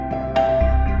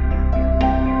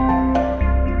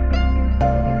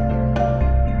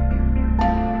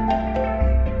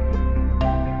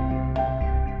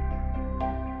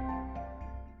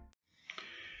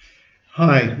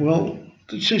Well,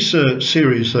 this is a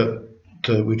series that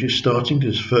we're just starting,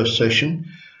 this first session.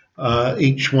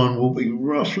 Each one will be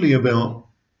roughly about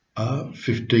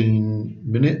 15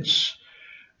 minutes.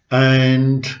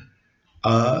 And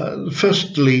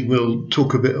firstly, we'll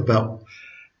talk a bit about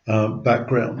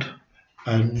background.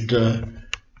 And,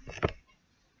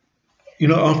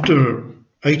 after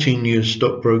 18 years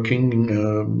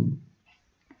stockbroking,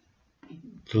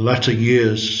 the latter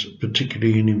years,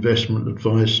 particularly in investment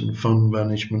advice and fund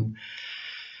management,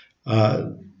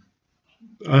 I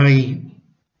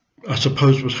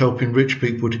suppose was helping rich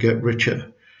people to get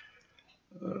richer.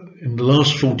 In the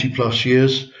last 40 plus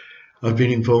years, I've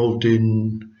been involved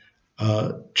in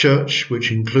church,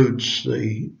 which includes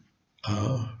the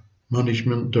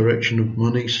management, direction of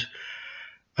monies,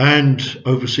 and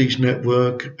overseas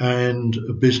network, and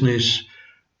a business,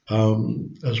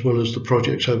 as well as the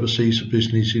projects overseas, a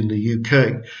business in the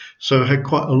UK. So I had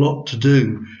quite a lot to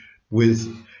do with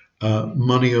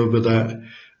money over that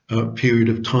period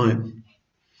of time.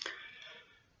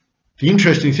 The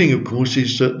interesting thing, of course,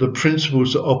 is that the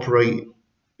principles that operate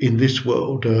in this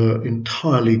world are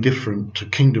entirely different to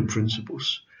kingdom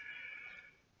principles.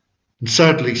 And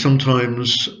sadly,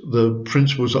 sometimes the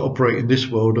principles that operate in this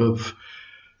world have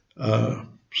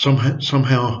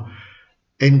somehow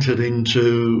entered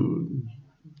into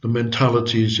the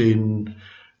mentalities in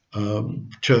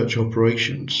church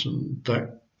operations, and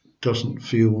that doesn't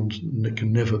feel, and it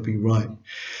can never be right.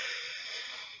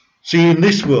 See, in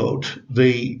this world,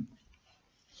 the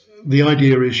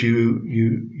idea is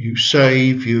you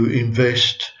save, you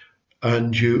invest,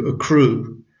 and you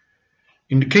accrue.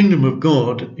 In the kingdom of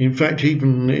God, in fact,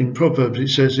 even in Proverbs, it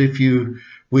says, if you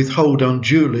withhold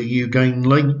unduly, you gain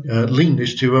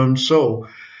leanness to your own soul.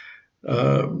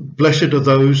 Blessed are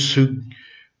those who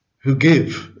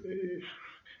give.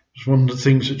 It's one of the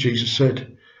things that Jesus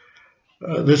said.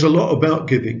 There's a lot about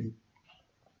giving,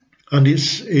 and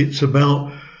it's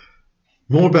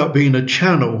more about being a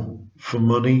channel for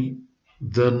money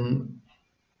than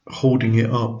holding it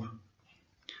up.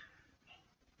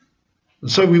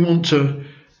 And so we want to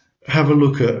have a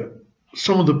look at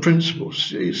some of the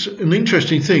principles. It's an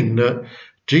interesting thing that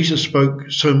Jesus spoke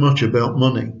so much about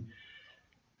money.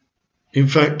 In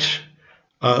fact,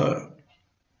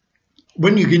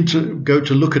 when you begin to go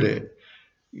to look at it,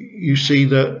 you see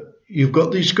that you've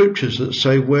got these scriptures that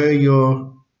say, where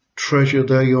your treasure,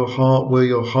 there your heart, where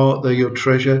your heart, there your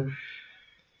treasure.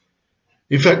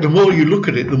 In fact, the more you look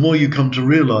at it, the more you come to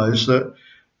realize that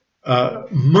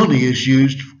money is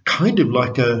used kind of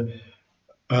like a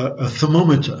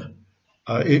thermometer.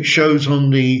 It shows on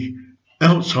the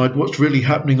outside what's really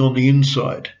happening on the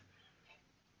inside.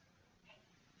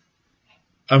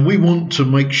 And we want to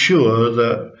make sure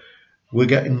that we're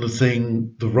getting the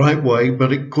thing the right way,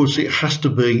 but of course it has to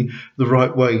be the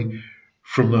right way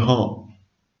from the heart.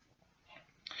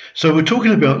 So we're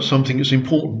talking about something that's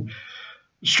important.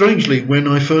 Strangely, when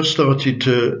I first started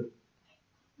to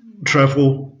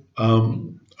travel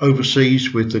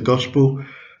overseas with the gospel,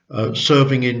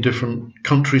 serving in different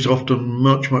countries, often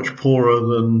much, much poorer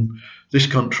than this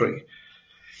country,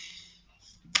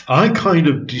 I kind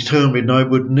of determined I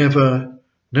would never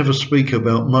speak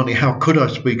about money. How could I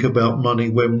speak about money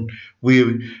when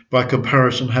we, by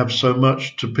comparison, have so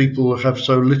much to people who have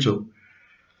so little?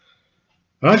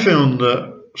 And I found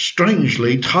that,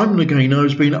 strangely, time and again, I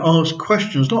was being asked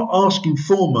questions, not asking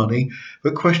for money,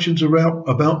 but questions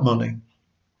about money.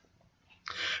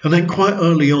 And then quite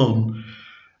early on,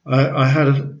 I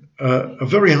had a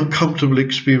very uncomfortable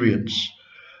experience.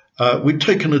 We'd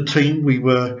taken a team, we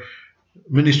were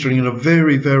ministering in a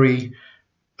very, very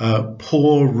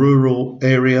poor rural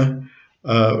area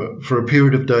for a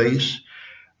period of days.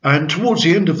 And towards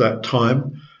the end of that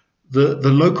time,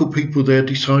 the local people there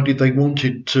decided they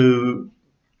wanted to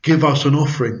give us an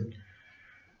offering.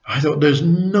 I thought, there's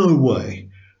no way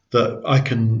that I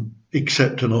can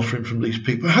accept an offering from these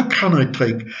people. How can I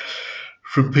take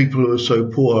from people who are so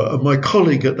poor? And my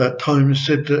colleague at that time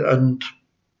said, and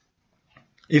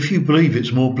if you believe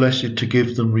it's more blessed to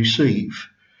give than receive,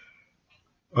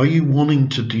 are you wanting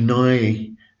to deny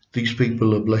these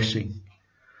people a blessing?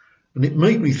 And it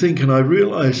made me think, and I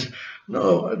realized,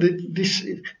 no, this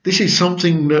is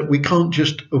something that we can't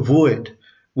just avoid.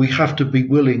 We have to be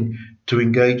willing to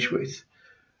engage with.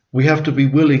 We have to be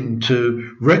willing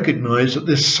to recognize that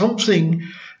there's something,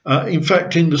 in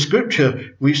fact, in the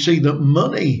scripture, we see that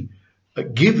money,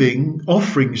 giving,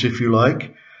 offerings, if you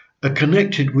like, are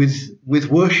connected with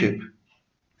worship.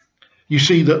 You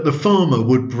see that the farmer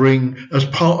would bring, as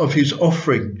part of his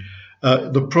offering,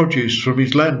 the produce from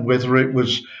his land, whether it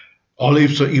was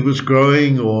olives that he was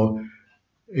growing or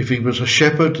if he was a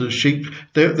shepherd, the sheep,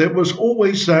 there was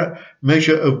always that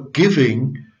measure of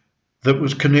giving that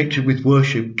was connected with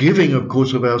worship. Giving, of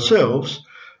course, of ourselves,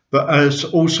 but as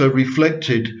also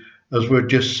reflected, as we've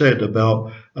just said,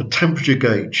 about a temperature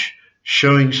gauge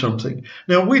showing something.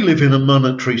 Now, we live in a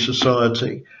monetary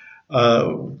society.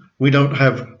 We don't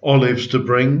have olives to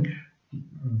bring,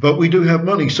 but we do have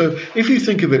money. So if you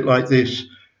think of it like this,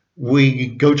 we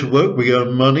go to work, we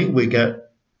earn money, we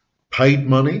get paid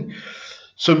money.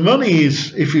 So money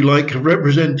is, if you like, a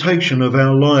representation of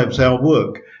our lives, our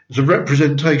work. It's a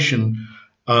representation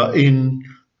in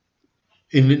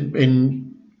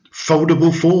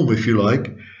foldable form, if you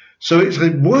like. So it's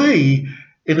a way,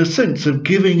 in a sense, of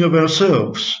giving of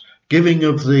ourselves, giving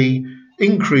of the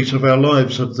increase of our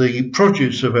lives, of the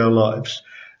produce of our lives.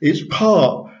 It's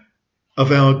part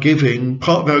of our giving.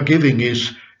 Part of our giving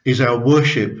is our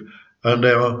worship and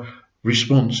our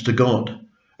response to God.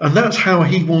 And that's how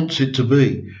he wants it to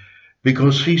be,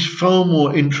 because he's far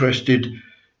more interested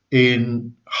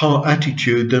in heart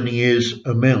attitude than he is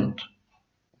amount.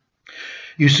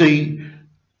 You see,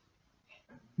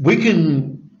 we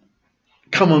can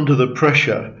come under the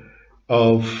pressure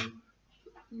of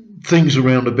things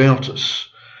around about us.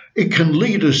 It can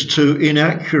lead us to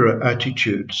inaccurate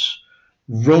attitudes,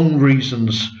 wrong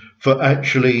reasons for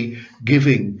actually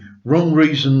giving, wrong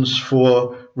reasons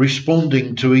for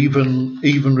responding to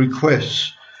even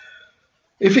requests.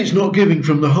 If it's not giving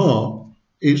from the heart,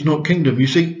 it's not kingdom. You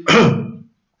see,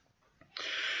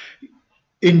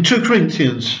 in 2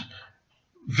 Corinthians,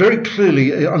 very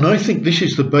clearly, and I think this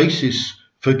is the basis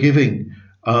for giving,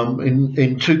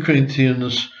 in 2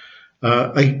 Corinthians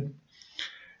 8,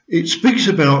 it speaks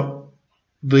about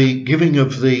the giving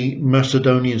of the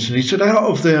Macedonians, and he said, out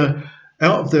of their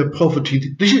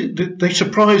poverty, they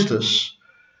surprised us.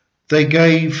 They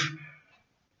gave,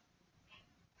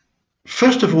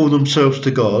 first of all, themselves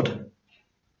to God,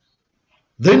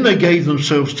 then they gave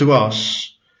themselves to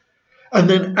us, and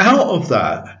then out of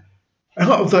that,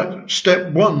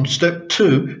 step 1, step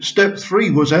 2, step 3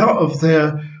 was out of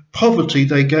their poverty,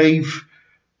 they gave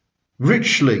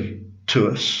richly to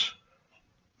us.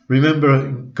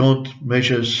 Remember, God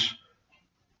measures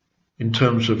in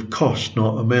terms of cost,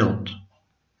 not amount.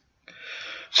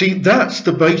 See, that's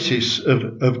the basis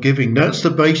of giving. That's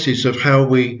the basis of how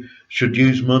we should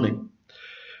use money.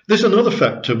 There's another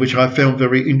factor which I found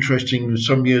very interesting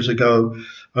some years ago.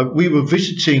 We were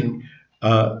visiting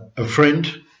a friend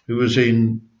who was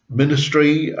in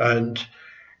ministry, and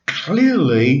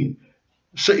clearly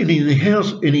sitting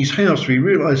in his house, we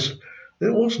realised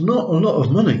there was not a lot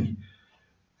of money.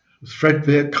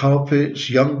 Threadbare carpets,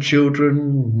 young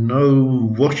children, no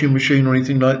washing machine or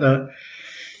anything like that.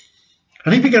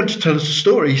 And he began to tell us a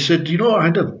story. He said, I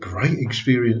had a great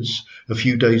experience a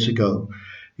few days ago.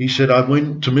 He said, I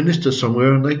went to minister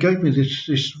somewhere and they gave me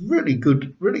this really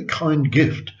good, really kind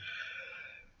gift.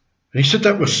 And he said,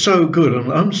 that was so good.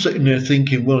 And I'm sitting there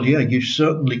thinking, well, yeah, you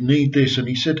certainly need this. And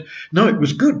he said, no, it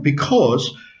was good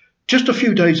because just a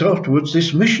few days afterwards,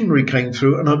 this missionary came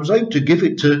through and I was able to give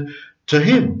it to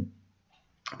him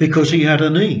because he had a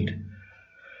need.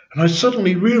 And I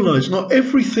suddenly realized not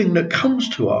everything that comes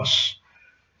to us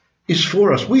is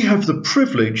for us. We have the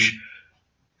privilege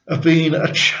of being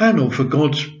a channel for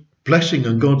God's blessing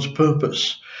and God's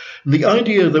purpose. And the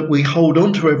idea that we hold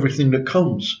on to everything that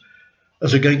comes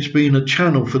as against being a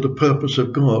channel for the purpose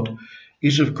of God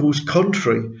is, of course,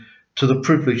 contrary to the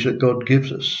privilege that God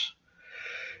gives us.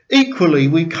 Equally,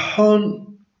 we cannot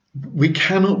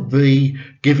be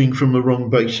giving from the wrong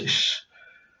basis.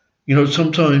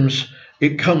 Sometimes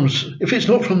it comes, if it's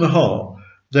not from the heart,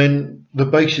 then the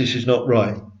basis is not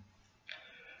right.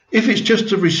 If it's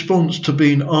just a response to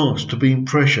being asked, to being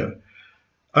pressure,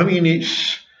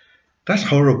 that's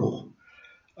horrible.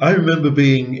 I remember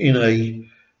being in a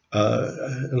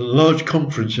large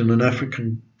conference in an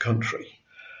African country,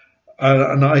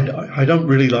 and I don't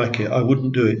really like it. I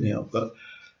wouldn't do it now, but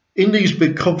in these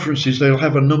big conferences, they'll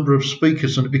have a number of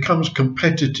speakers and it becomes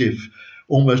competitive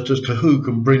almost as to who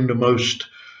can bring the most,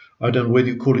 I don't know whether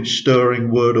you call it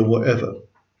stirring word or whatever.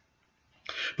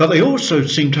 But they also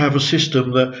seem to have a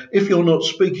system that if you're not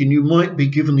speaking, you might be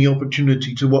given the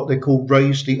opportunity to what they call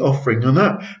raise the offering, and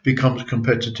that becomes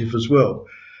competitive as well.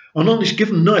 And on this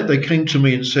given night, they came to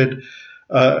me and said,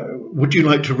 would you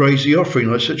like to raise the offering?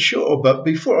 And I said, sure, but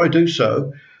before I do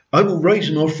so, I will raise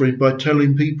an offering by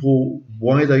telling people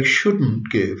why they shouldn't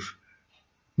give,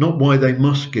 not why they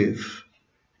must give.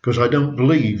 Because I don't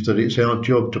believe that it's our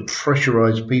job to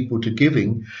pressurize people to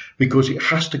giving, because it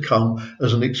has to come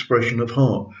as an expression of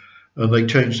heart. And they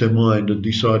changed their mind and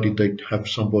decided they'd have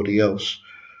somebody else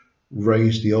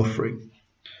raise the offering.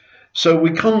 So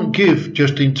we can't give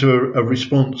just into a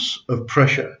response of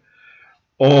pressure,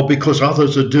 or because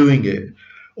others are doing it,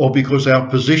 or because our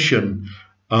position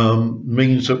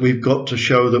means that we've got to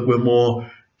show that we're more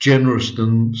generous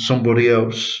than somebody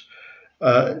else.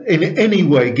 In any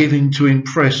way, giving to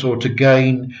impress or to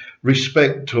gain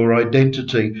respect or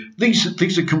identity.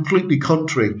 These are completely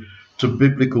contrary to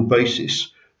biblical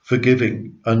basis for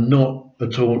giving and not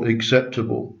at all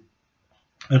acceptable.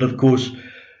 And of course,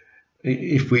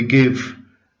 if we give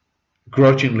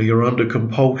grudgingly or under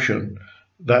compulsion,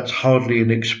 that's hardly an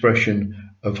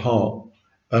expression of heart.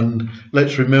 And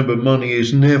let's remember, money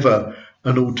is never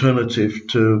an alternative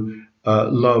to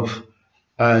love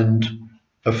and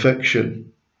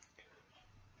affection.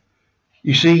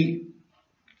 You see,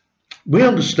 we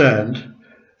understand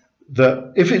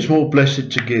that if it's more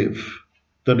blessed to give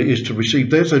than it is to receive,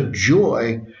 there's a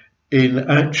joy in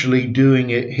actually doing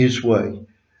it His way,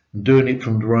 doing it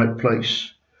from the right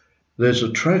place. There's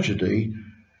a tragedy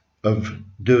of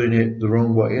doing it the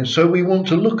wrong way. And so we want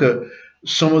to look at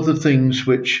some of the things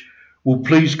which will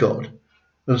please God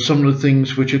and some of the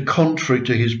things which are contrary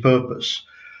to His purpose.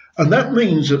 And that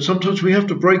means that sometimes we have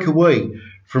to break away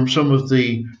from some of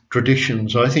the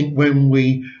traditions. I think when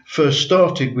we first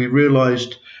started, we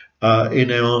realized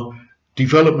in our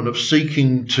development of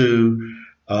seeking to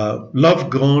love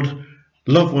God,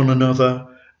 love one another,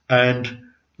 and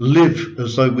live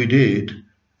as though we did,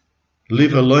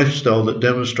 live a lifestyle that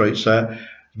demonstrates that,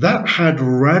 that had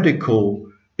radical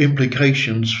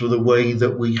implications for the way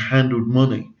that we handled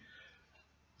money.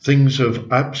 Things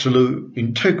of absolute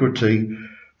integrity,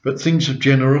 but things of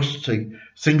generosity,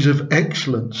 things of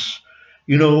excellence.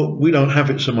 You know, we don't have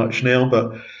it so much now,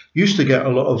 but used to get a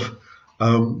lot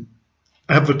of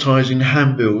advertising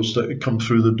handbills that would come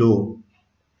through the door.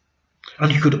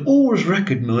 And you could always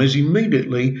recognize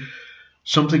immediately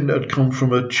something that had come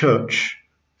from a church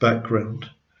background,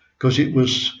 because it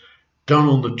was done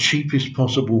on the cheapest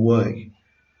possible way.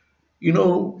 You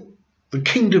know, the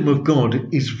kingdom of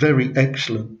God is very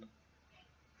excellent.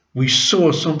 We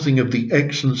saw something of the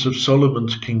excellence of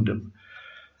Solomon's kingdom.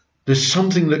 There's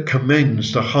something that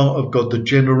commends the heart of God, the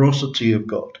generosity of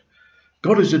God.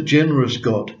 God is a generous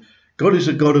God. God is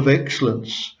a God of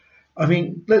excellence. I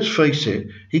mean, let's face it,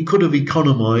 He could have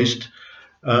economized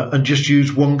and just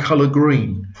used one color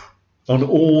green on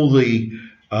all the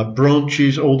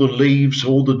branches, all the leaves,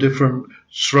 all the different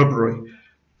shrubbery.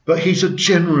 But He's a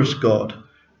generous God.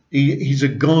 He's a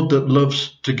God that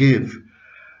loves to give.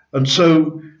 And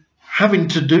so having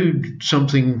to do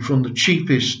something from the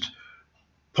cheapest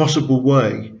possible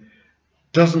way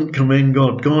doesn't commend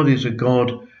God. God is a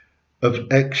God of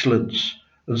excellence.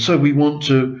 And so we want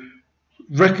to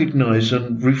recognize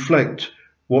and reflect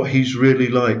what He's really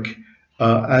like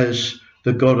as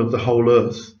the God of the whole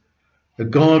earth. A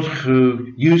God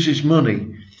who uses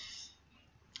money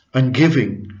and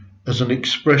giving as an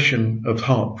expression of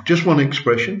heart. Just one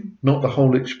expression, not the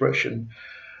whole expression.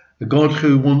 A God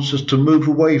who wants us to move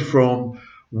away from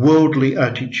worldly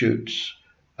attitudes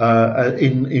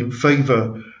in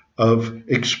favour of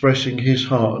expressing His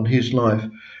heart and His life.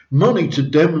 Money to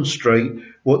demonstrate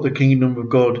what the kingdom of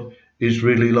God is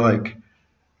really like.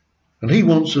 And He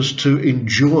wants us to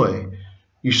enjoy.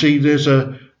 You see, there's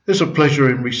a pleasure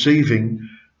in receiving,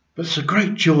 but there's a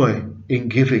great joy in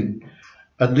giving.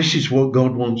 And this is what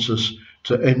God wants us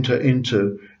to enter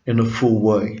into in a full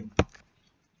way.